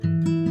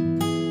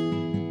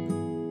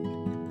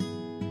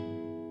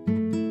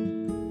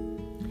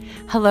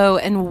Hello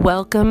and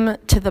welcome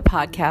to the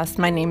podcast.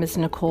 My name is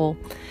Nicole.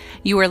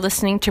 You are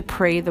listening to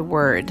Pray the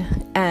Word.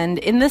 And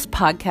in this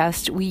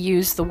podcast, we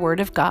use the Word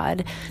of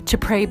God to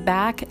pray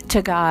back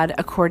to God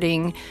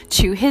according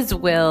to His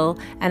will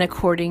and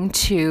according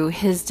to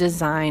His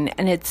design.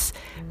 And it's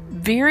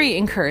very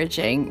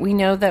encouraging. We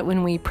know that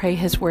when we pray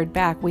His Word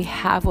back, we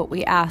have what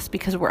we ask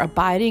because we're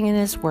abiding in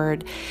His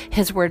Word.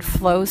 His Word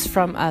flows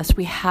from us.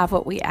 We have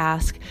what we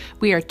ask.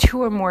 We are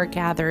two or more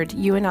gathered,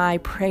 you and I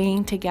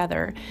praying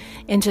together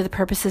into the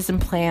purposes and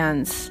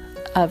plans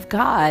of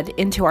God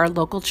into our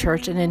local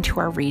church and into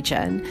our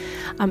region.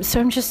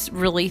 So I'm just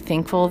really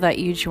thankful that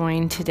you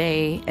joined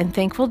today and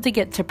thankful to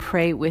get to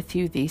pray with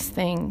you these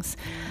things.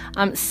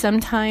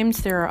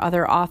 Sometimes there are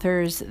other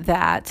authors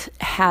that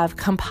have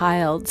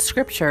compiled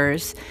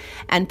scriptures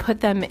and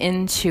put them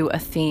into a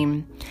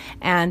theme.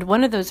 And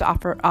one of those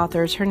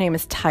authors, her name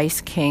is Tice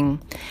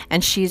King,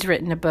 and she's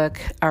written a book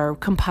or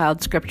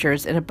compiled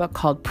scriptures in a book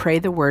called Pray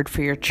the Word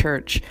for Your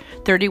Church,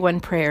 31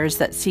 Prayers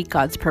That Seek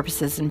God's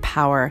Purposes and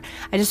Power.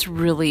 I just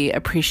really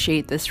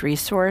appreciate this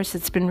resource.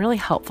 It's been really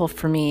helpful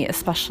for me,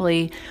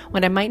 especially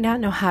when I might not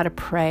know how to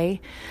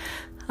pray.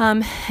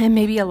 And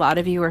maybe a lot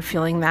of you are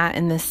feeling that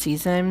in this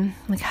season.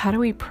 Like, how do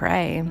we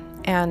pray?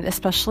 And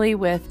especially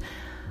with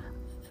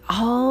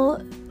all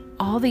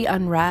the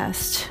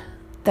unrest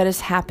that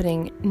is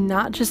happening,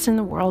 not just in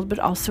the world, but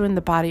also in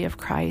the body of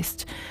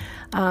Christ.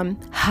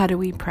 How do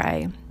we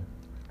pray?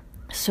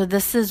 So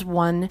this is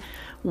one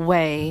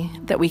way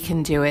that we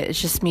can do it. It's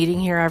just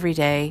meeting here every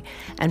day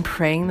and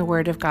praying the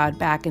Word of God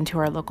back into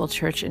our local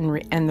church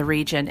and the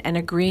region and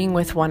agreeing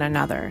with one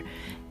another.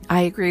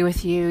 I agree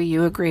with you,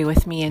 you agree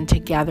with me, and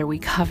together we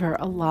cover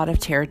a lot of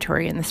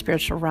territory in the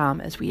spiritual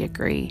realm as we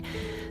agree.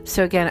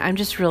 So again, I'm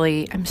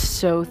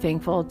so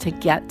thankful to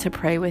get to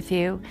pray with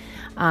you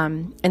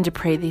and to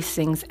pray these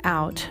things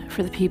out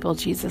for the people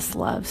Jesus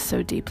loves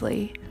so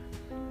deeply.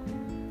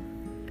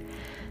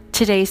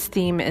 Today's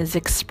theme is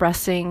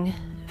expressing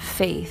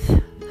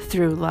faith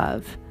through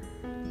love.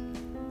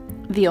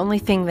 The only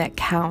thing that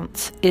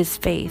counts is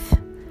faith,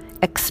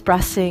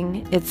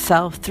 expressing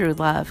itself through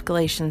love,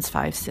 Galatians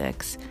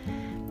 5:6.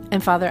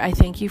 And Father, I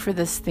thank you for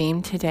this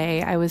theme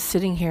today. I was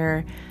sitting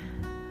here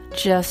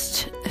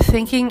just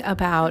thinking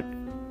about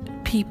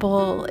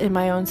people in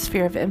my own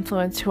sphere of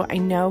influence who I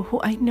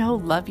know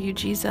love you,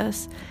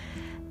 Jesus,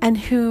 and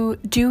who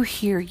do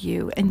hear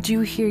you and do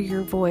hear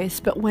your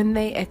voice, but when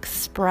they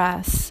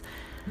express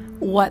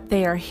what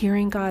they are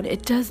hearing, God,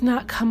 it does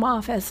not come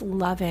off as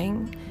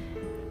loving.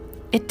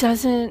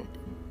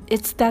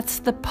 That's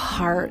the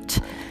part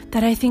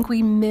that I think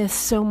we miss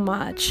so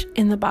much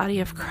in the body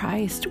of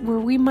Christ, where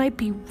we might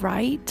be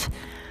right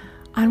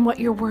on what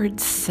your word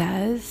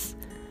says,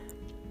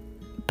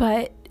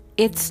 but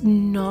it's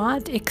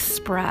not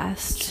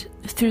expressed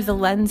through the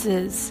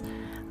lenses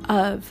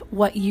of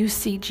what you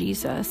see,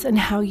 Jesus, and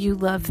how you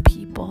love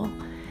people.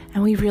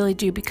 And we really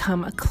do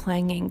become a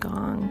clanging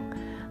gong,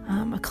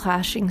 a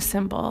clashing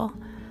cymbal,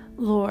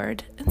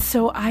 Lord. And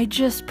so I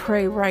just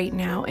pray right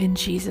now in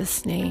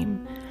Jesus'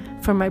 name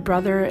for my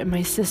brother and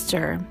my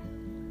sister.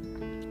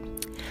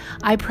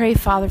 I pray,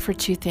 Father, for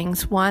two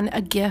things. One,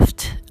 a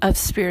gift of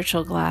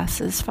spiritual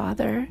glasses,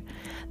 Father,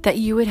 that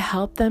you would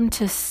help them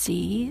to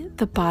see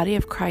the body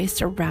of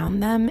Christ around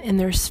them in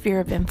their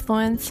sphere of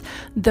influence,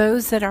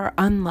 those that are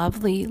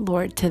unlovely,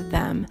 Lord, to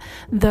them,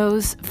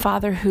 those,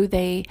 Father, who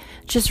they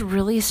just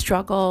really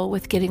struggle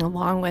with getting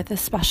along with,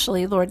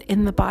 especially, Lord,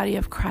 in the body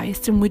of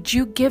Christ. And would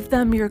you give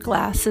them your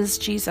glasses,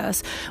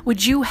 Jesus?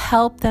 Would you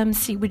help them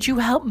see? Would you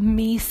help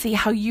me see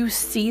how you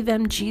see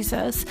them,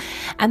 Jesus?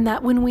 And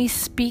that when we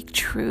speak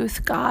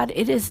truth, God,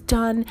 it is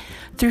done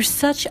through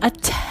such a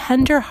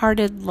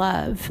tender-hearted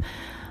love,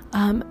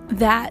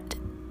 that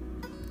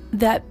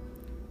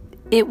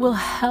it will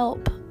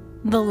help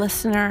the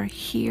listener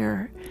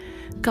hear.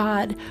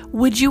 God,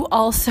 would you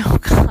also,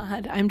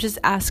 God, I'm just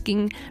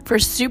asking for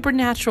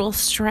supernatural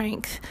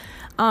strength,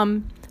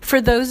 for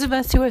those of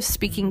us who have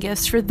speaking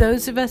gifts, for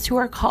those of us who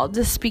are called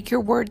to speak your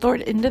word,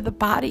 Lord, into the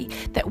body,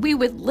 that we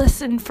would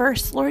listen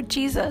first, Lord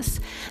Jesus,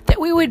 that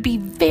we would be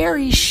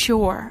very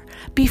sure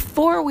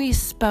before we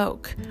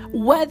spoke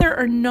whether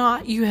or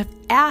not you have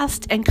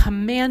asked and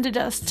commanded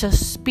us to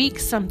speak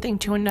something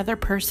to another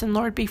person,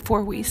 Lord,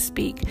 before we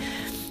speak.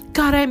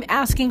 God, I'm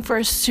asking for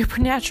a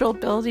supernatural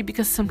ability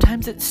because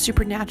sometimes it's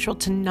supernatural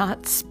to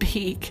not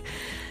speak.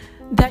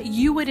 That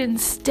you would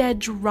instead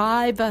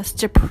drive us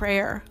to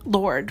prayer,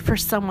 Lord, for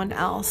someone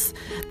else.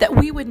 That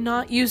we would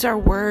not use our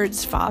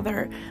words,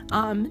 Father.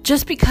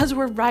 Just because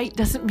we're right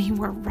doesn't mean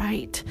we're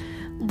right,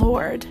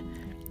 Lord.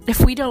 If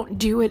we don't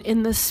do it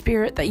in the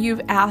spirit that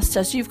you've asked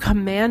us, you've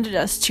commanded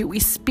us to, we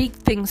speak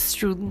things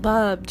through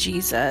love,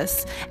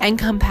 Jesus, and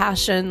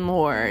compassion,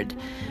 Lord.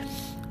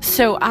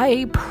 So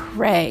I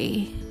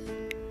pray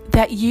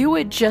that you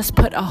would just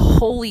put a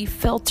holy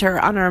filter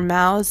on our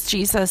mouths,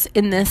 Jesus,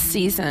 in this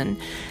season,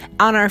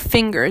 on our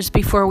fingers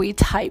before we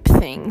type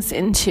things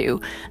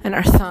into, and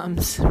our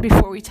thumbs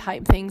before we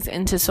type things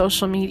into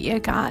social media,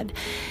 God.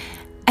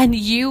 And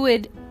you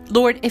would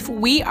Lord, if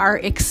we are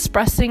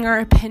expressing our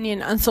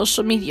opinion on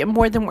social media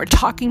more than we're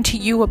talking to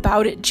you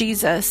about it,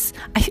 Jesus,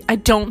 I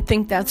don't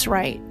think that's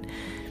right.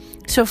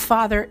 So,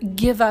 Father,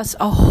 give us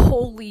a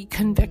holy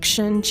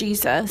conviction,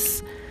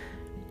 Jesus,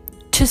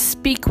 to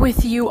speak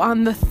with you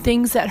on the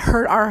things that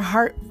hurt our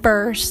heart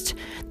first,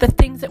 the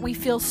things that we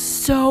feel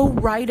so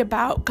right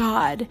about,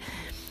 God.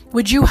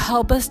 Would you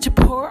help us to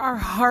pour our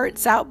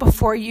hearts out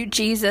before you,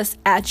 Jesus,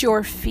 at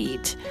your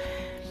feet,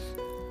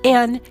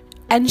 and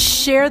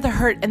share the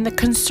hurt and the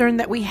concern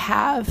that we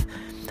have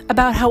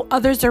about how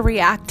others are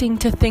reacting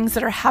to things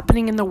that are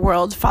happening in the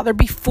world, Father,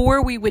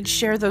 before we would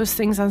share those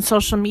things on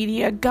social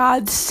media,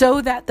 God,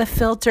 so that the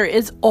filter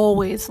is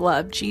always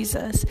love,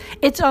 Jesus.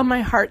 It's on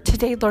my heart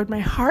today, Lord. My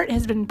heart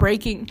has been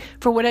breaking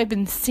for what I've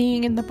been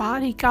seeing in the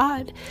body,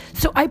 God.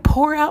 So I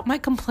pour out my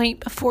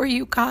complaint before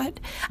you, God.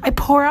 I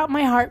pour out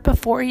my heart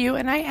before you,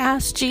 and I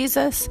ask,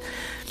 Jesus,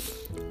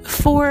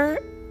 for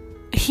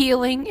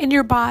healing in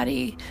your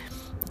body,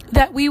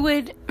 that we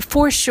would,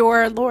 for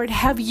sure, Lord,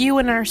 have you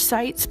in our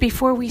sights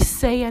before we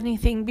say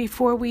anything,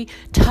 before we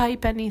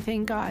type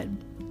anything, God,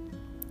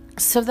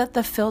 so that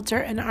the filter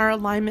and our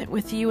alignment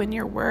with you and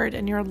your word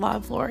and your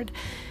love, Lord,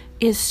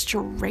 is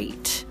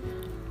straight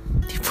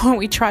before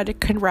we try to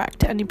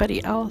correct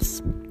anybody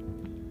else.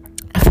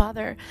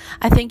 Father,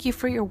 I thank you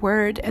for your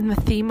word and the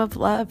theme of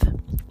love,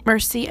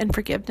 mercy, and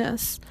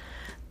forgiveness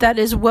that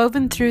is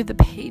woven through the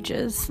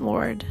pages,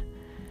 Lord.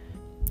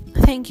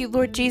 Thank you,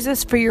 Lord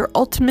Jesus, for your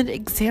ultimate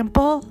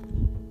example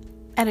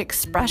and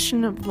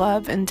expression of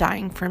love and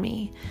dying for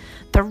me,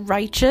 the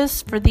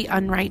righteous for the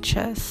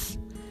unrighteous,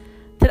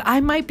 that I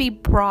might be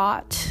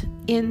brought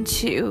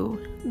into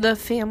the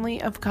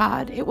family of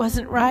God. It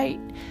wasn't right,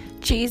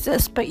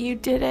 Jesus, but you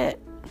did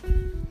it.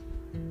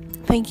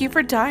 Thank you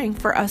for dying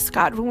for us,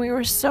 God, when we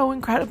were so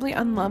incredibly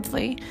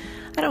unlovely.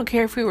 I don't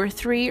care if we were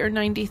 3 or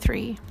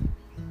 93.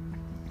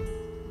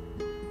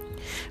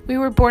 We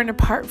were born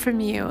apart from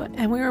you,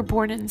 and we were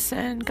born in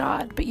sin,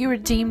 God, but you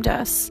redeemed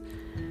us.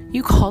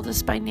 You called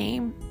us by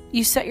name.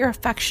 You set your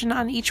affection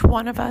on each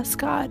one of us,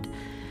 God,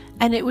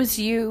 and it was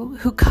you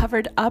who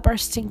covered up our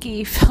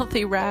stinky,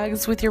 filthy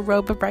rags with your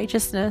robe of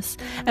righteousness,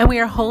 and we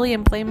are holy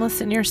and blameless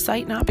in your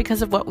sight, not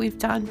because of what we've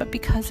done, but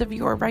because of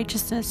your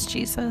righteousness,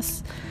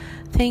 Jesus.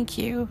 Thank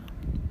you.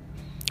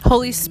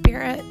 Holy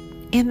Spirit,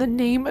 in the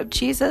name of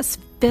Jesus,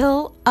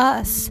 fill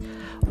us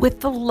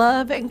with the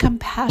love and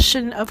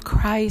compassion of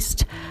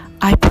Christ,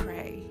 I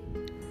pray.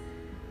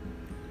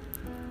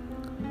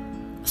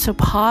 So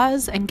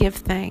pause and give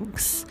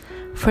thanks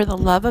for the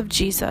love of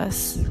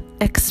Jesus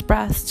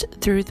expressed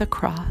through the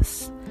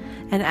cross,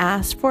 and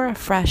ask for a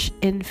fresh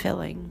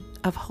infilling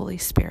of Holy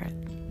Spirit.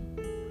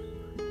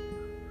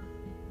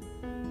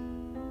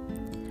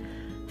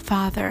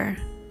 Father,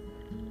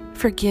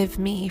 forgive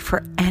me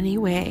for any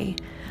way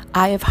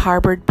I have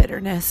harbored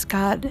bitterness.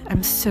 God,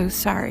 I'm so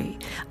sorry.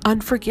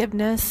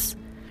 Unforgiveness.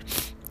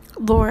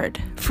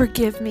 Lord,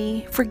 forgive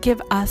me.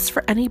 Forgive us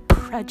for any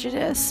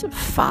prejudice,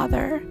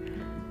 Father,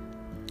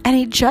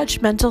 any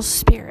judgmental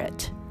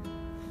spirit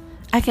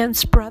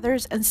against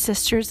brothers and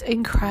sisters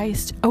in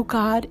Christ. Oh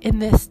God, in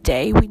this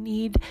day, we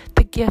need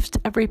the gift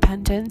of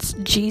repentance.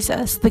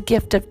 Jesus, the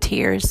gift of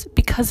tears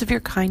because of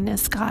your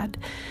kindness, God.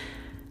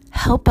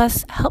 Help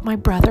us, help my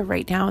brother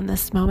right now in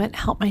this moment.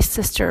 Help my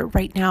sister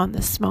right now in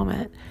this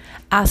moment.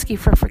 Ask you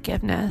for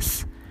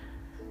forgiveness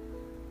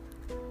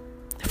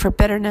for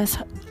bitterness,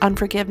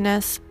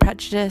 unforgiveness,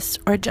 prejudice,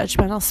 or a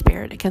judgmental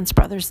spirit against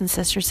brothers and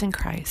sisters in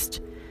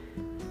Christ.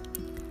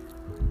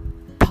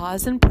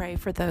 Pause and pray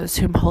for those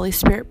whom Holy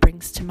Spirit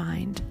brings to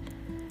mind,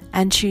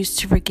 and choose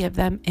to forgive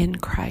them in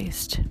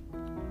Christ.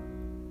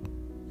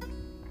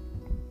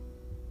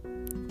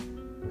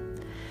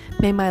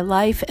 May my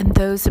life and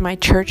those in my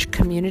church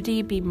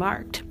community be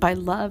marked by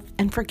love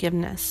and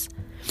forgiveness.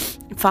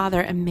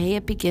 Father, and may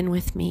it begin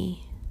with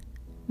me.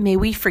 May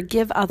we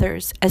forgive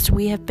others as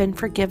we have been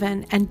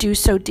forgiven, and do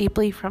so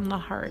deeply from the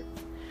heart.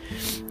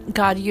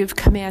 God, you've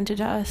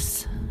commanded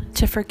us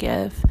to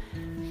forgive,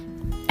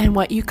 and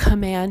what you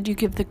command, you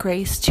give the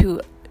grace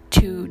to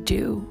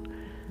do.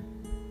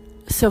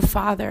 So,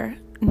 Father,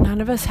 none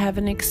of us have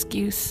an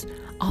excuse,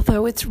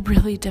 although it's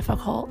really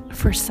difficult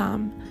for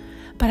some.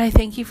 But I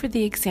thank you for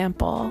the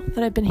example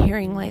that I've been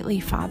hearing lately,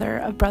 Father,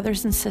 of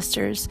brothers and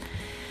sisters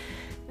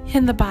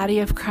in the body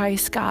of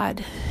Christ, God,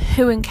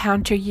 who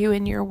encounter you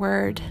in your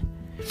word,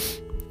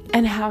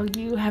 and how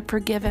you have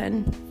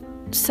forgiven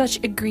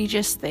such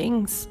egregious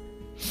things,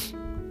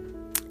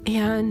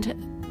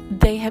 and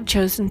they have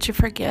chosen to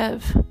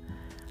forgive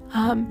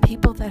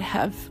people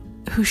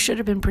who should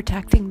have been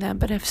protecting them,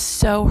 but have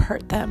so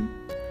hurt them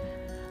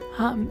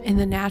in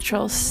the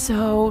natural,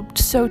 so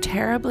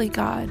terribly,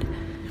 God.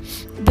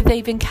 But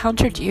they've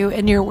encountered you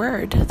in your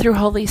word through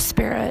Holy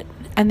Spirit,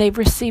 and they've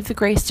received the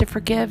grace to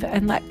forgive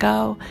and let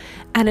go.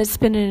 And it's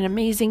been an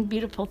amazing,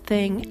 beautiful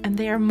thing. And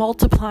they are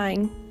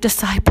multiplying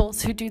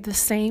disciples who do the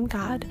same,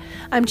 God.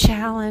 I'm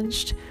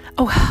challenged.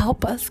 Oh,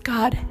 help us,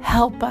 God.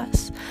 Help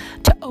us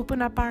to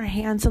open up our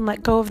hands and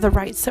let go of the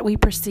rights that we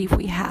perceive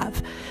we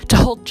have, to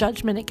hold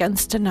judgment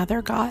against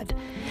another, God.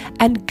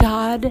 And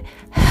God,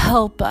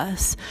 help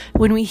us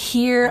when we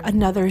hear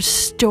another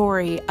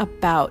story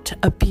about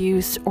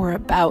abuse or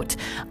about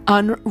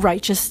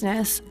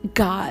unrighteousness,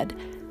 God,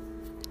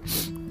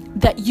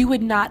 that you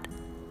would not,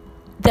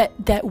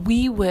 that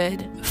we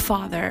would,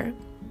 Father,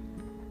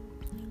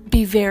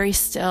 be very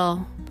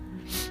still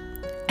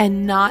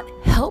and not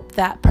help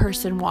that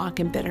person walk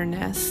in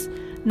bitterness,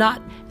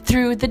 not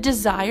through the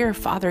desire,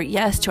 Father,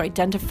 yes, to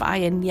identify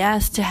and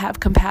yes, to have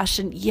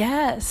compassion,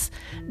 yes,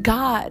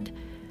 God,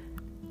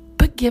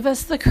 but give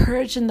us the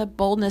courage and the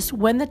boldness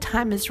when the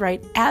time is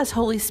right, as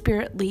Holy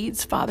Spirit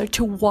leads, Father,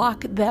 to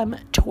walk them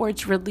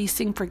towards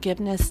releasing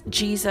forgiveness,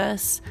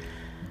 Jesus,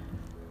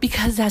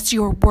 because that's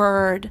your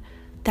word.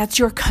 That's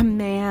your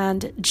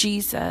command,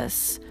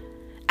 Jesus.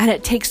 And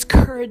it takes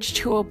courage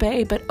to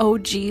obey, but oh,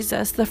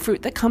 Jesus, the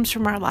fruit that comes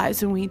from our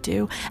lives when we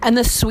do, and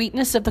the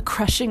sweetness of the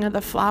crushing of the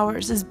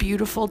flowers is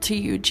beautiful to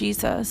you,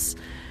 Jesus.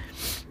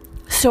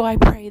 So I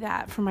pray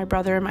that for my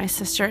brother and my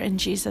sister in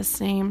Jesus'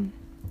 name.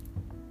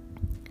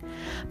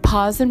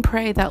 Pause and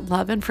pray that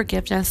love and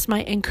forgiveness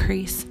might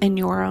increase in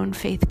your own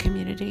faith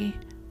community.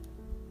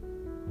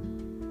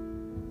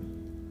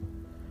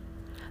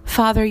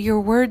 Father, your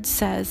word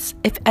says,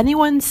 if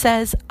anyone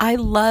says, I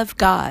love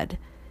God,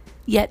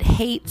 yet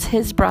hates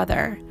his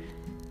brother,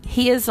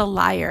 he is a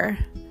liar.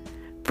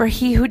 For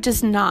he who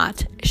does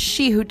not,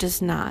 she who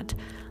does not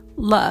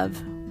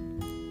love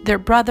their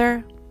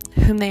brother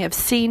whom they have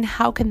seen,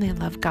 how can they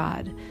love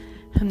God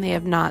whom they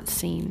have not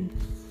seen?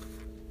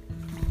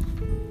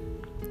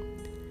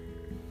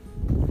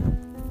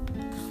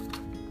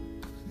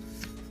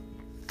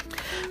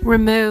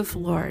 Remove,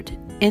 Lord,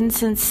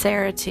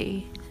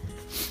 insincerity,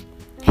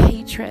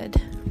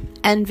 hatred,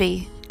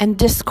 envy, and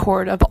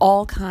discord of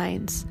all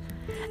kinds,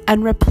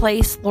 and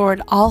replace,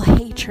 Lord, all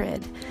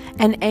hatred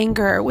and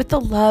anger with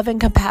the love and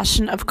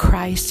compassion of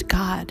Christ,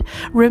 God.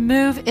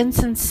 Remove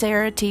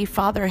insincerity,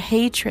 Father,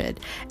 hatred,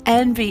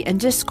 envy, and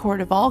discord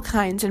of all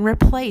kinds, and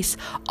replace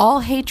all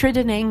hatred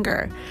and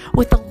anger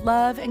with the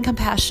love and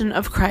compassion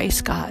of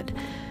Christ, God.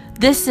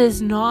 This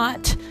is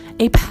not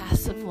a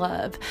passive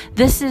love.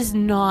 This is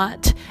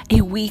not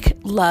a weak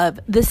love.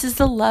 This is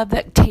the love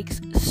that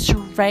takes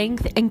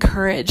strength and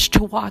courage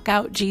to walk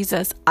out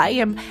Jesus. I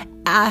am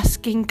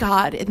asking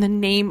God in the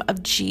name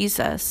of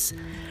Jesus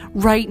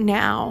right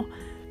now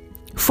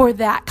for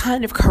that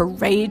kind of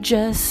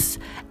courageous,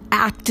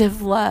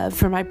 active love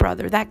for my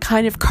brother, that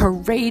kind of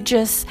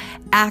courageous,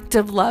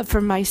 active love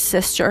for my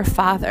sister,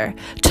 Father,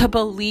 to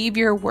believe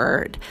your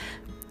word,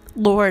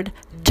 Lord.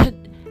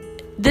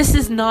 This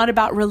is not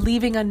about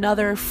relieving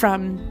another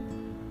from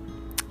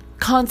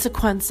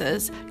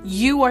consequences.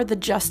 You are the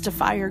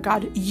justifier,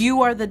 God.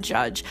 You are the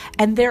judge.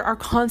 And there are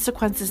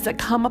consequences that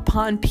come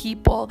upon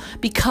people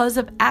because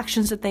of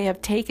actions that they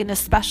have taken,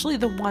 especially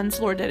the ones,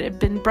 Lord, that have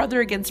been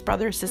brother against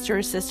brother, sister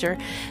or sister.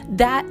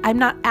 That I'm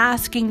not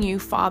asking you,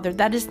 Father.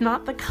 That is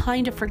not the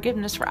kind of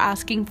forgiveness we're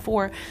asking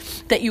for,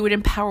 that you would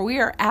empower. We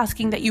are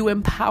asking that you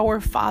empower,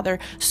 Father,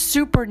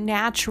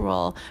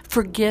 supernatural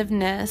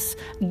forgiveness,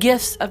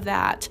 gifts of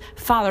that,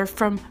 Father,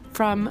 from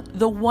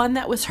the one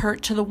that was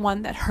hurt to the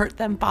one that hurt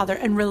them, Father,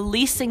 and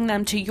releasing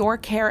them to your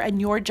care and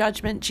your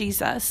judgment,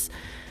 Jesus.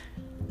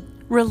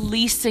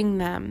 Releasing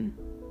them,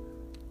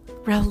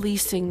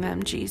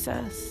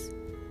 Jesus.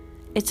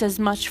 It's as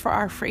much for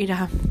our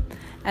freedom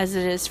as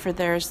it is for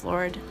theirs,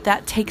 Lord.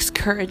 That takes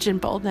courage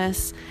and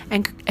boldness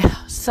and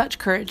such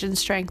courage and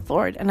strength,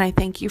 Lord, and I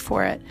thank you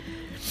for it.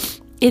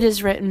 It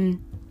is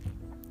written,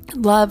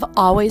 love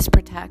always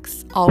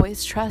protects,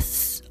 always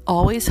trusts,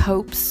 always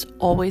hopes,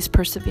 always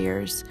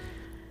perseveres.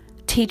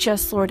 Teach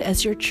us, Lord,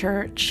 as your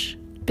church,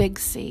 Big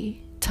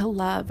C, to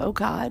love, oh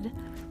God.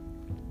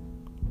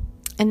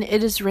 And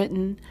it is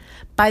written,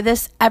 by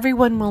this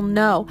everyone will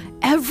know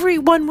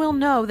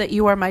that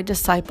you are my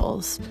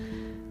disciples,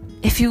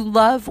 if you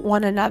love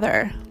one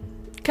another.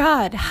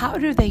 God, how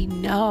do they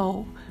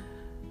know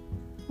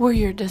we're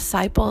your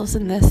disciples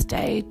in this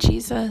day,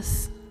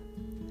 Jesus?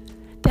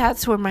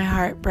 That's where my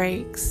heart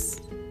breaks.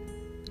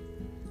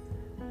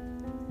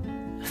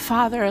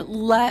 Father,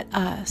 let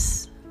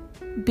us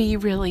be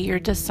really your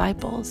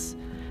disciples,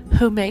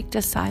 who make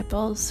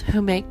disciples,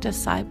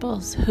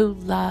 who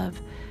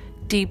love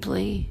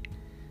deeply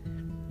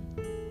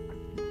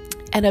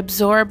and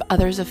absorb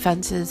others'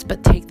 offenses,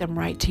 but take them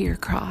right to your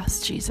cross,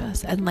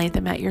 Jesus, and lay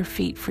them at your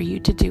feet for you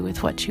to do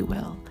with what you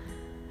will.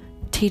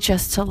 Teach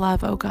us to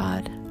love, oh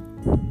God.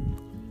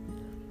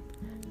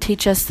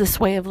 Teach us this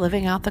way of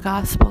living out the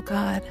gospel,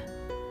 God.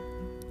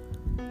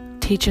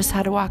 Teach us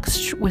how to walk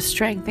with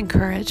strength and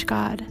courage,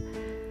 God.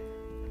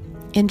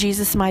 In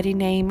Jesus' mighty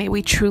name, may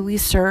we truly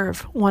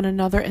serve one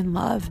another in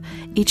love,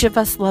 each of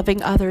us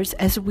loving others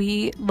as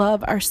we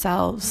love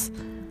ourselves.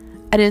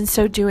 And in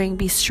so doing,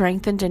 be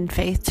strengthened in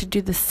faith to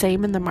do the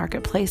same in the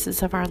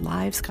marketplaces of our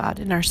lives, God,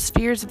 in our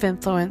spheres of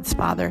influence,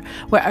 Father,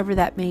 wherever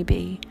that may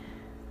be.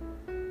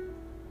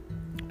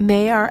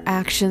 May our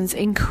actions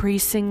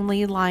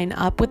increasingly line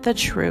up with the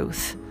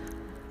truth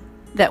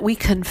that we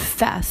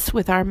confess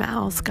with our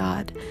mouths,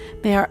 God.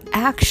 May our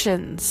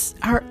actions,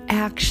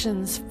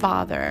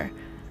 Father,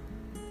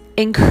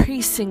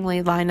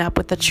 increasingly line up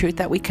with the truth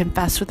that we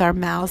confess with our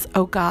mouths,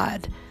 oh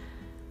God.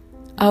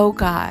 Oh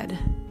God,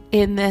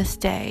 in this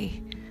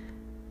day,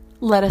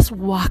 let us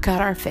walk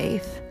out our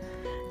faith.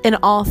 In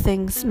all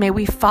things, may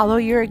we follow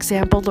your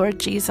example, Lord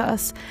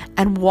Jesus,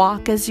 and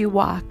walk as you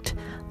walked,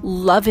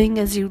 loving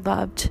as you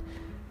loved.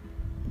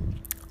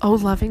 Oh,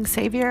 loving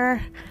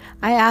Savior,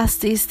 I ask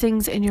these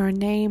things in your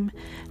name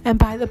and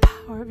by the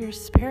power of your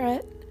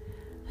Spirit.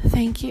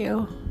 Thank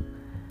you.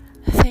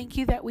 Thank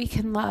you that we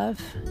can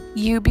love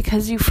you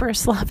because you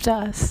first loved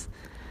us.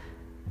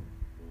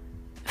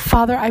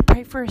 Father, I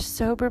pray for a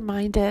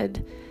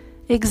sober-minded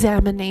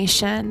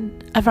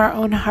examination of our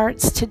own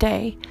hearts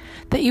today,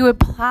 that you would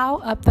plow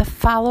up the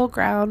fallow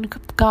ground,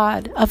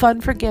 God, of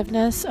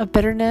unforgiveness, of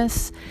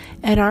bitterness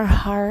in our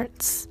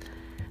hearts.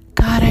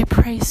 God, I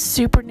pray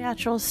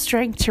supernatural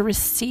strength to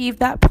receive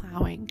that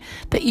plowing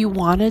that you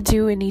want to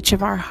do in each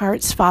of our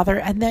hearts, Father,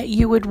 and that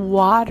you would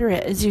water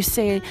it, as you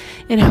say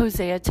in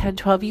Hosea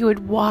 10:12, you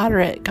would water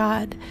it,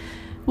 God,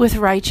 with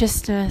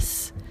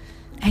righteousness,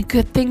 and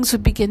good things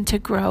would begin to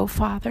grow,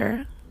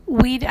 Father.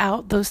 Weed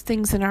out those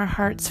things in our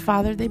hearts,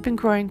 Father. They've been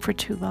growing for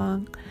too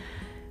long.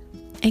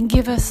 And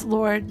give us,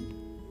 Lord,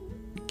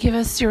 give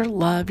us your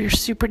love, your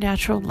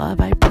supernatural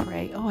love, I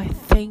pray. Oh, I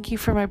thank you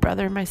for my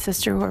brother and my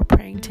sister who are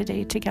praying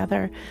today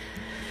together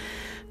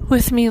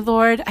with me,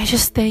 Lord. I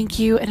just thank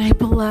you and I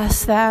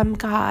bless them,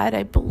 God.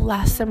 I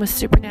bless them with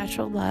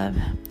supernatural love.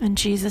 In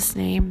Jesus'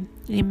 name,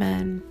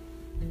 amen.